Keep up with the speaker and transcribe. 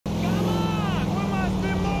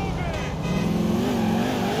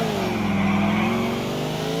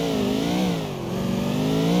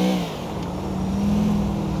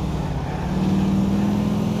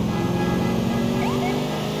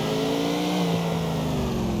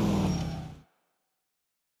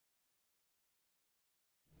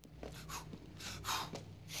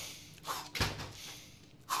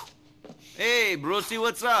Hey, Brucey,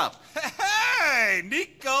 what's up? Hey,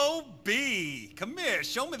 Niko B. Come here,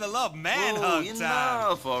 show me the love manhug time.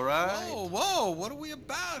 Enough, all right? Whoa, what are we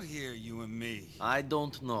about here, you and me? I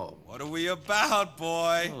don't know. What are we about,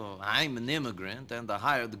 boy? Oh, I'm an immigrant and a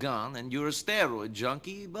hired gun, and you're a steroid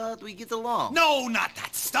junkie, but we get along. No, not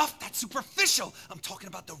that stuff. That's superficial. I'm talking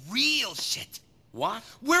about the real shit. What?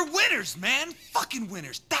 We're winners, man. Fucking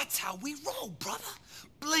winners. That's how we roll, brother.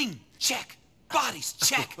 Bling, check. Bodies,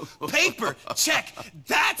 check. Paper, check.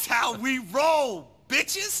 That's how we roll,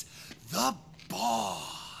 bitches. The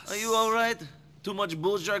boss. Are you all right? Too much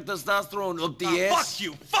bullshark testosterone up the ass?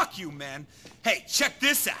 Fuck you, man. Hey, check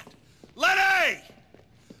this out. Lenny!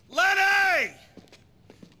 Lenny!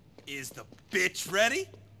 Is the bitch ready?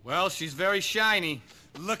 Well, she's very shiny.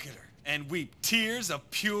 Look at her and weep tears of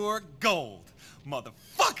pure gold.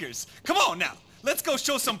 Motherfuckers! Come on now, let's go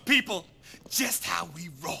show some people just how we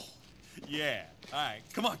roll. Yeah, all right,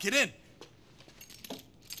 come on, get in.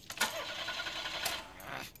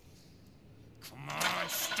 Come on,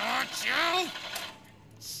 start you!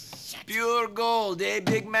 Pure gold, eh,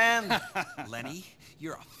 big man? Lenny,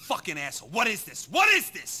 you're a fucking asshole. What is this? What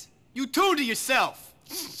is this? You tuned to yourself.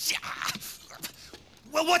 Yeah.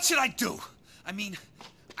 Well, what should I do? I mean,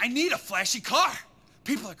 I need a flashy car.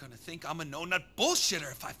 People are gonna think I'm a no-nut bullshitter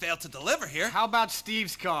if I fail to deliver here. How about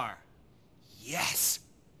Steve's car? Yes.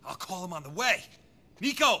 I'll call him on the way.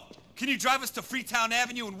 Niko, can you drive us to Freetown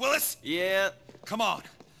Avenue in Willis? Yeah. Come on.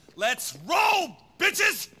 Let's roll,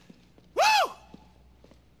 bitches! Woo!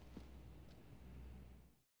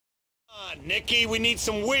 Nicky, we need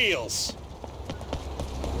some wheels.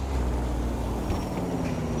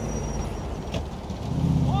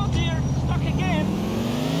 Oh dear, stuck again.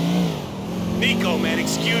 Niko, man,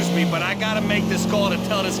 excuse me, but I gotta make this call to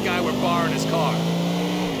tell this guy we're borrowing his car.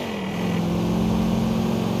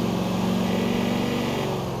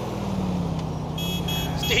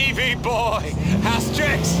 Stevie boy, how's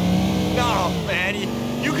tricks? No, man,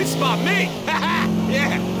 you can spot me.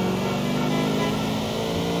 Yeah.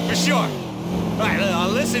 For sure. All right,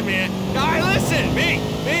 listen, man. All right, listen. Me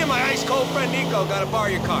and my ice-cold friend Niko gotta borrow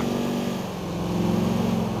your car.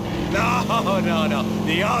 No.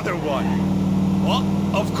 The other one. Well,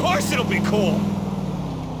 of course it'll be cool.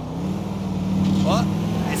 What?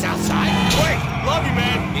 It's outside? Wait, love you,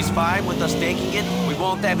 man. He's fine with us taking it? We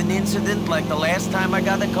won't have an incident like the last time I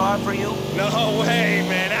got a car for you? No way,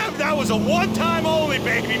 man. That was a one-time only,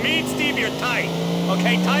 baby. Me and Stevie are tight.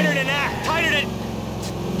 Okay, tighter than that. Tighter than...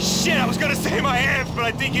 Shit, I was gonna say my hands, but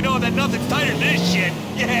I think you know that nothing's tighter than this shit.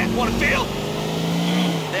 Yeah, wanna feel?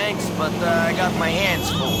 Thanks, but I got my hands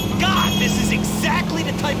full. God, this is exactly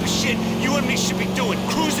the type of shit you and me should be doing.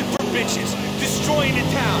 Cruising for bitches, destroying the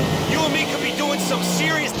town. You and me could be doing some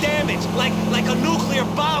serious damage, like a nuclear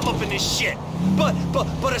bomb up in this shit. But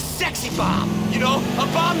a sexy bomb, you know? A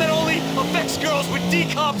bomb that only affects girls with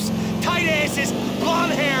D cups, tight asses,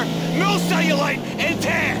 blonde hair, no cellulite, and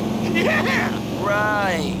tan. Yeah!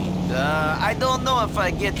 Right. I don't know if I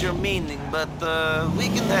get your meaning, but we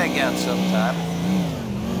can hang out sometime.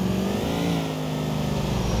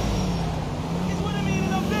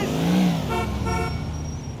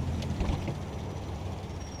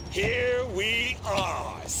 Here we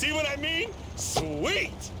are. See what I mean?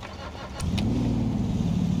 Sweet!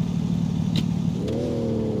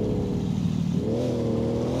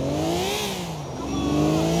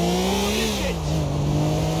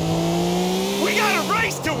 We got a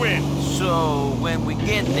race to win! So, when we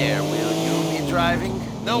get there, will you be driving?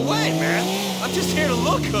 No way, man. I'm just here to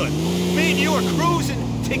look good. Me and you are cruising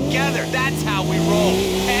together. That's how we roll.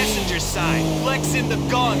 Passenger side, flexing the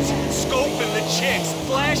guns, scoping the chicks,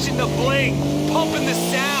 flashing the bling, pumping the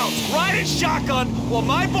sounds, riding shotgun while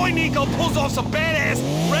my boy Niko pulls off some badass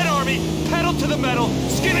Red Army, pedal to the metal,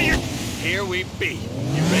 skin of your... Here we be.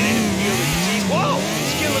 You ready to feel the G's? Whoa!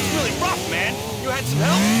 Skin looks really rough, man. You had some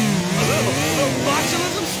help? A little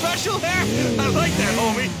botulism special there? I like that,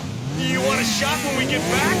 homie. You want a shot when we get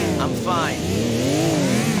back? I'm fine.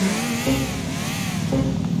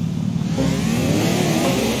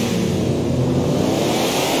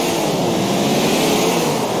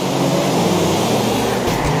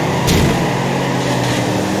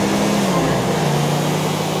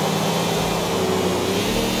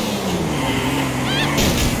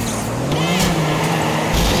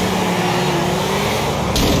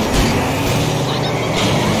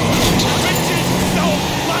 Bitches don't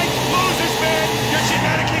like losers, man! You're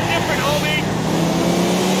genetically different, homie!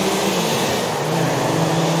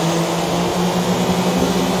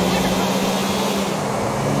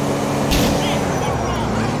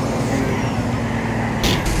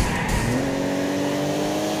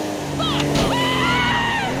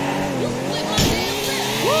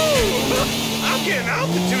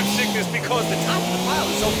 smile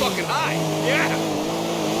is so fucking high. Yeah.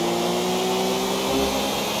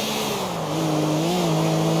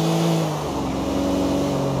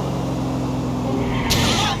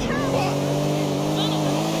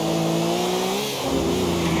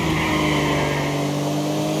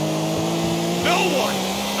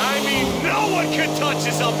 No one can touch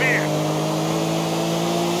us up here!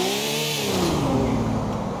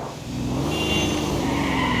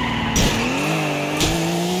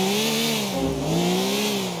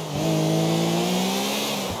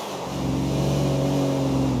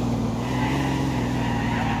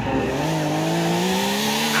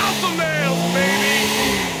 Alpha males, baby!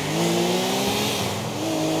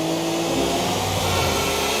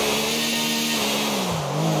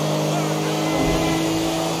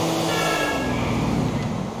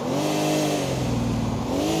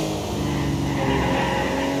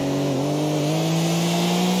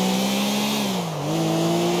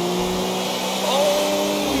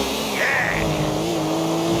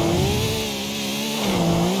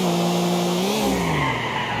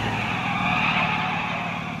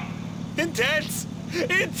 Intense!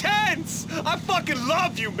 Intense! I fucking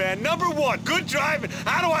love you, man. Number one, good driving.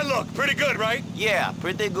 How do I look? Pretty good, right? Yeah,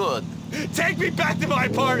 pretty good. Take me back to my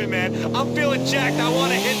apartment, man. I'm feeling jacked. I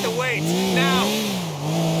want to hit the weights. Now.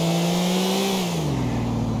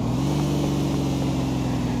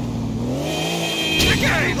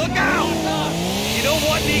 Okay, look out! You know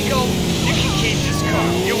what, Niko? You can keep this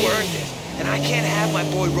car. You earned it. And I can't have my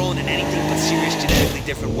boy rolling in anything but serious, genetically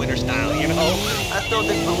different winter style, you know? I thought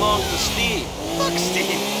it belonged to Steve. Fuck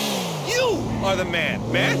Steve! You are the man,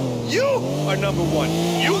 man! You are number one.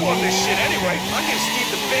 You won this shit anyway. I'll give Steve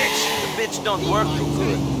the bitch. The bitch don't work too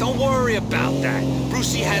good. Don't worry about that.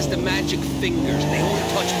 Brucey has the magic fingers. They only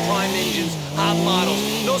touch prime engines, hot models,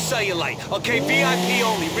 no cellulite. Okay, VIP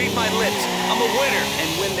only. Read my lips. I'm a winner. And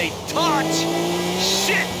when they touch,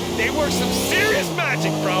 shit, they work some serious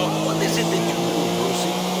magic, bro. What is it that you do,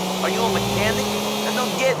 Brucey? Are you a mechanic? I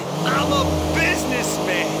don't get it. I'm a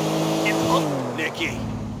businessman. Nicky,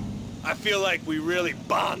 I feel like we really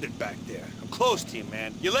bonded back there. I'm close to you,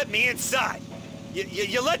 man. You let me inside.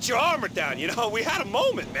 You let your armor down, you know? We had a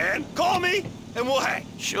moment, man. Call me, and we'll hang.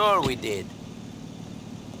 Sure we did.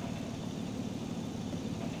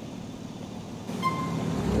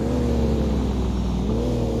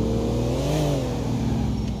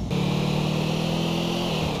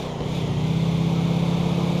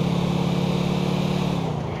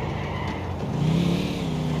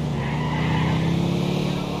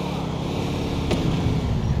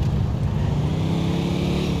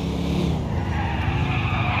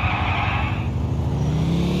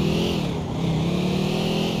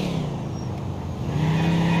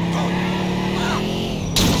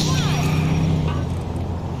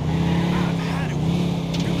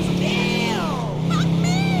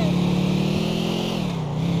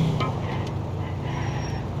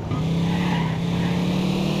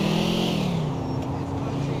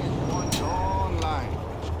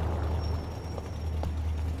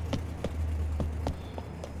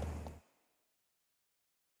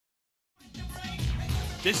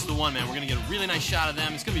 This is the one, man. We're gonna get a really nice shot of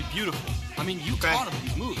them. It's gonna be beautiful. I mean, you taught them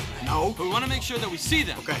these moves, right? No. But we want to make sure that we see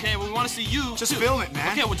them. Okay. Well, we want to see you. Just too. film it,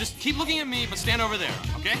 man. Okay. Well, just keep looking at me, but stand over there.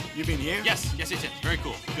 Okay? You mean here? Yes. Very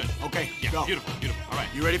cool. Good. Okay. Yeah. Go. Beautiful. All right.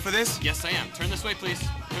 You ready for this? Yes, I am. Turn this way, please.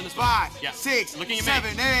 Turn this way. 5, Yeah. 6, looking at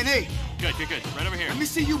 7, me. and 8. Good. Right over here. Let me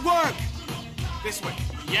see you work. This way.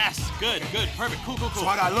 Yes. Good. Perfect. Cool. So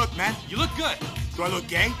how do I look, man? You look good. Do I look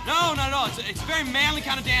gay? No, not at all. It's a very manly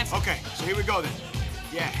kind of dancing. Okay, so here we go then.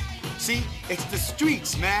 Yeah. See, it's the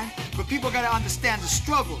streets, man. But people gotta understand the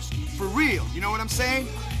struggles. For real. You know what I'm saying?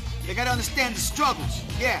 They gotta understand the struggles.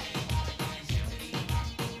 Yeah.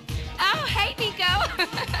 Oh, hey, Niko.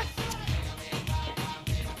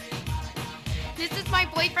 This is my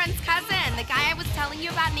boyfriend's cousin, the guy I was telling you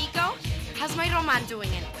about, Niko. How's my Roman doing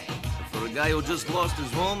anyway? For a guy who just lost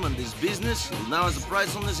his home and his business, who now has a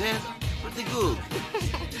price on his head, pretty good.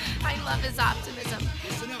 I love his optimism.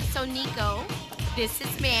 So, Niko, this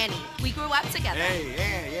is Manny. We grew up together. Hey,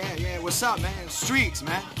 yeah. What's up, man? Streets,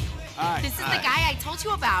 man. All right. This is the guy I told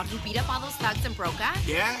you about who beat up all those thugs in Broca.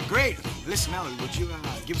 Yeah, great. Listen, Melody, would you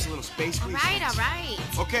give us a little space, please? All right.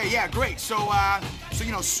 Okay, yeah, great. So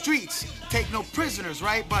you know, streets take no prisoners,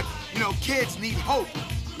 right? But, you know, kids need hope.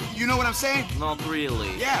 You know what I'm saying? Not really.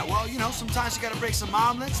 Yeah, well, you know, sometimes you gotta break some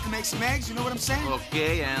omelets to make some eggs, you know what I'm saying?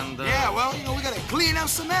 Okay, and... Yeah, well, you know, we gotta clean up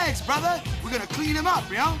some eggs, brother. We're gonna clean them up,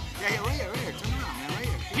 you know? Yeah, right here. Turn around, man, right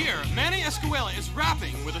here. Here, Manny Escuela is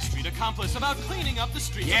rapping with a street accomplice about cleaning up the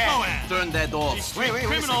streets of Boaz. Turn that off. These street Wait,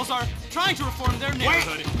 criminals are trying to reform their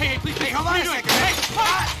neighborhood. Hey, please. Hey, hold what on are you a doing?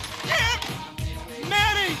 second. Hey,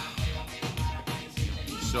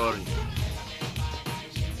 sorry.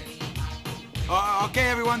 Okay,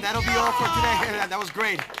 everyone, that'll be all for today. That was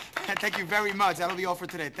great. Thank you very much. That'll be all for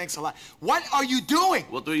today. Thanks a lot. What are you doing?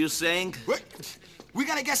 What were you saying? We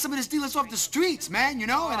gotta get some of these dealers off the streets, man, you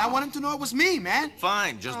know? And I want them to know it was me, man.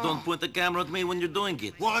 Fine, just don't point the camera at me when you're doing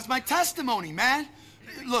it. Well, it's my testimony, man.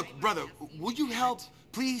 Look, brother, would you help,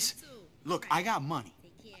 please? Look, I got money.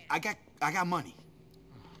 I got money.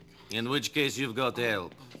 In which case, you've got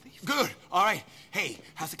help. Good. All right. Hey,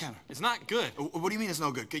 how's the camera? It's not good. What do you mean it's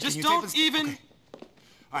no good? Just you don't tape us? even... Okay.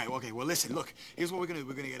 All right, okay, well, listen, look. Here's what we're gonna do.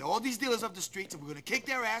 We're gonna get all these dealers off the streets, and we're gonna kick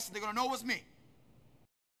their ass, and they're gonna know it's me.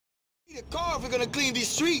 We need a car if we're gonna clean these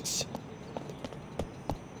streets.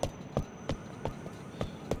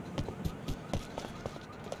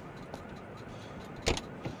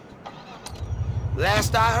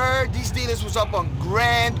 Last I heard, these dealers was up on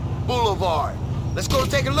Grand Boulevard. Let's go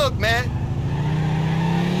take a look, man.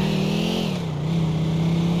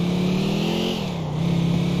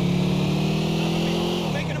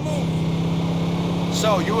 Making a move.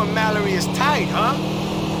 So, you and Mallory is tight, huh?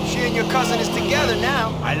 She and your cousin is together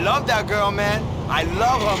now. I love that girl, man. I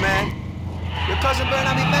love her, man. Your cousin better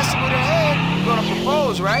not be messing with her head. You're gonna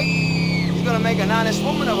propose, right? He's gonna make an honest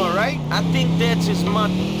woman of her, right? I think that's his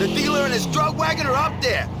money. The dealer and his drug wagon are up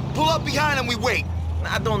there. Pull up behind him, we wait.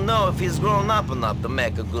 I don't know if he's grown up enough to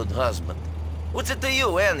make a good husband. What's it to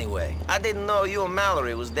you, anyway? I didn't know you and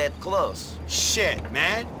Mallory was that close. Shit,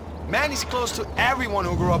 man. Manny's close to everyone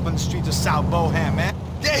who grew up on the streets of South Bohan, man.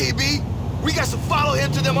 There he be. We got to follow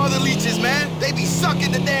him to them other leeches, man. They be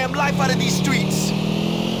sucking the damn life out of these streets.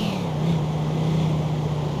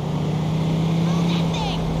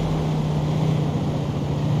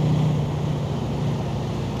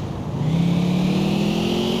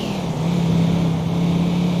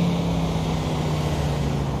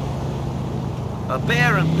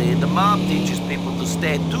 Apparently, the mob teaches people to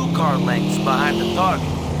stay 2 car lengths behind the target.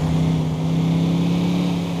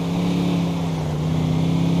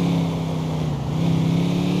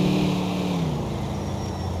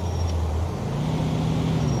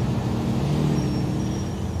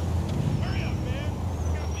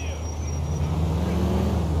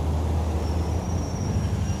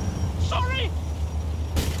 Sorry!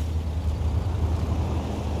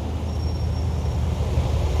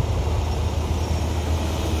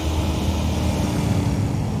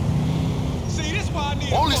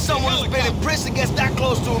 Only someone who's been in prison gets that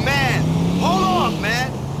close to a man. Hold on,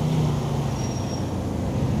 man.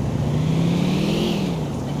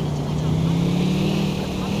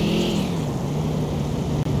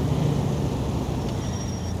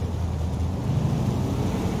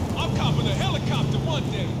 I'm copping a helicopter one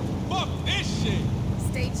day. Fuck this shit.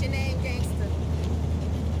 State your name, gangster.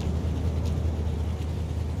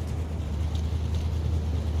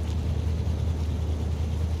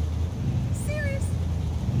 Serious?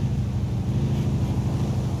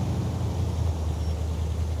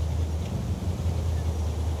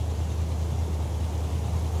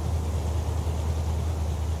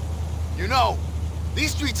 You know,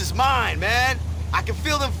 these streets is mine, man. I can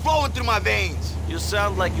feel them flowing through my veins. You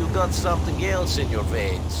sound like you got something else in your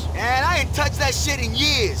veins. And I ain't touched that shit in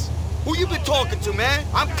years. Who you been talking to, man?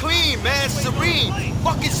 I'm clean, man. Serene.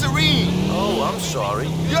 Fucking serene. Oh, I'm sorry.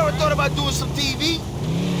 You ever thought about doing some TV?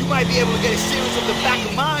 You might be able to get a series of the back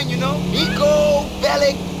of mine, you know? Niko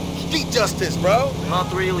Bellic, street justice, bro.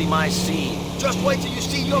 Not really my scene. Just wait till you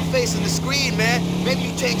see your face on the screen, man. Maybe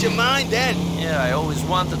you change your mind then. Yeah, I always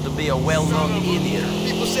wanted to be a well-known idiot.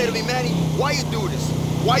 People say to me, Manny, why you do this?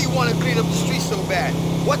 Why you want to clean up the streets so bad?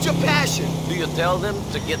 What's your passion? Do you tell them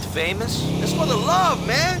to get famous? It's for the love,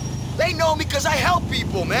 man. They know me because I help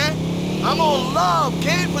people, man. I'm all love,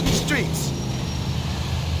 kid, for the streets.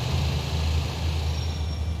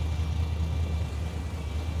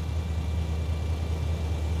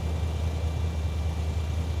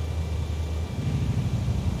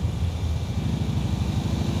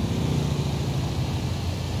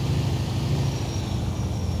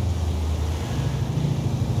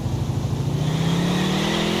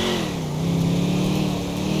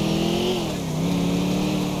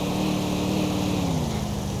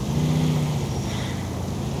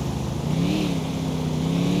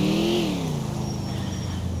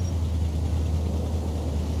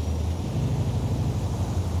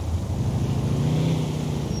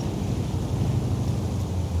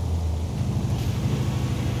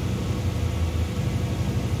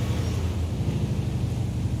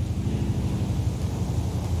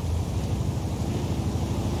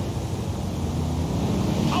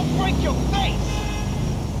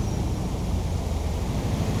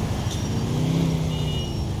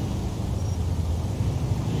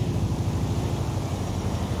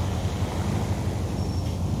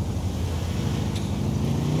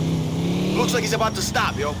 Looks like he's about to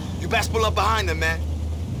stop, yo. You best pull up behind him, man.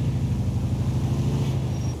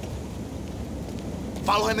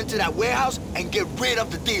 Follow him into that warehouse and get rid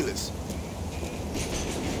of the dealers.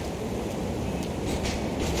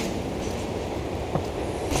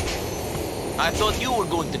 I thought you were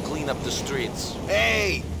going to clean up the streets.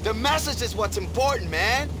 Hey, the message is what's important,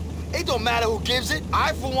 man. It don't matter who gives it.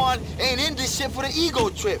 I, for one, ain't in this shit for the ego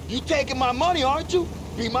trip. You taking my money, aren't you?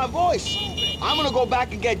 Be my voice. I'm gonna go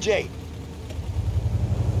back and get Jay.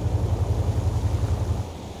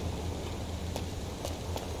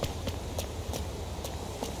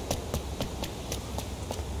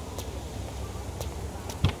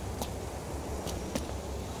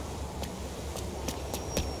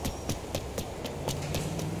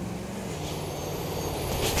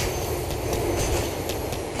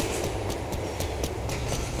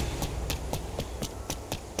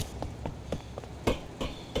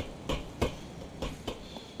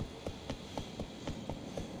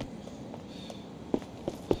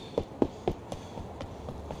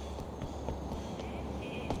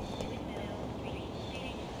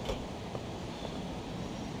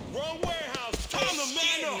 Wrong warehouse. Time to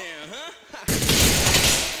man up.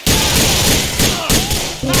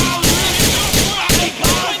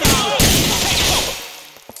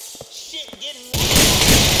 Shit getting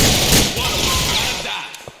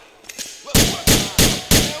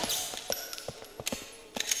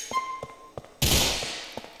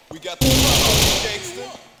We got the love, gangster.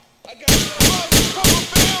 I got the love. Come on,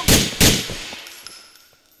 fam.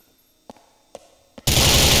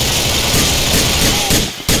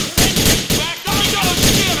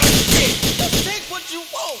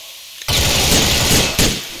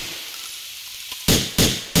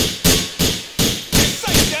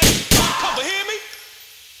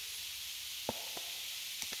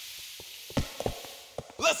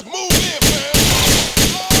 Let's move in, fam.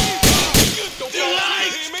 Don't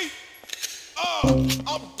hear me?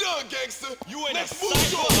 I'm done, gangster. You in a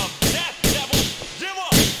cycle of death, devil. Give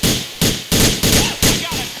up. I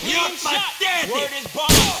got a clean shot. Word is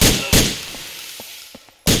bond.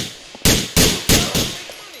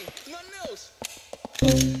 Nothing else.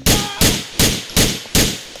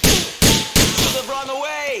 Should have run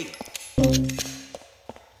away.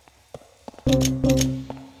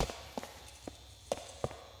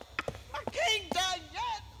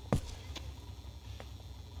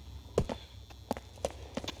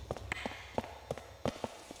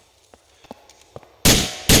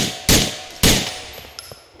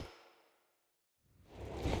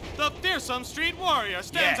 The fearsome street warrior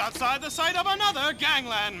stands outside the site of another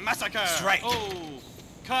gangland massacre. That's right. Oh,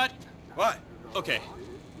 cut. What? Okay.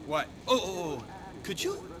 What? Oh. Could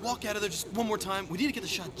you walk out of there just one more time? We need to get the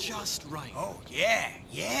shot just right. Oh,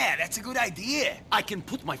 yeah, that's a good idea. I can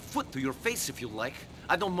put my foot to your face if you like.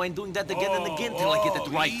 I don't mind doing that again and again till I get it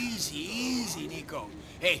right. Easy, Niko.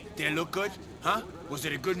 Hey, did it look good? Huh? Was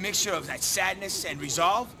it a good mixture of that sadness and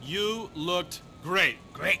resolve? You looked great.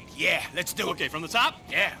 Great, yeah, let's do it. Okay, from the top?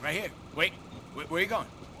 Yeah, right here. Wait, where are you going?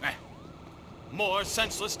 More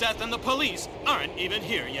senseless death than the police aren't even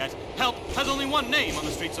here yet. Help has only one name on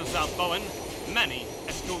the streets of South Bowen. Manny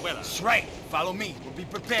Escuela. That's right. Follow me. We'll be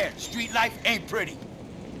prepared. Street life ain't pretty.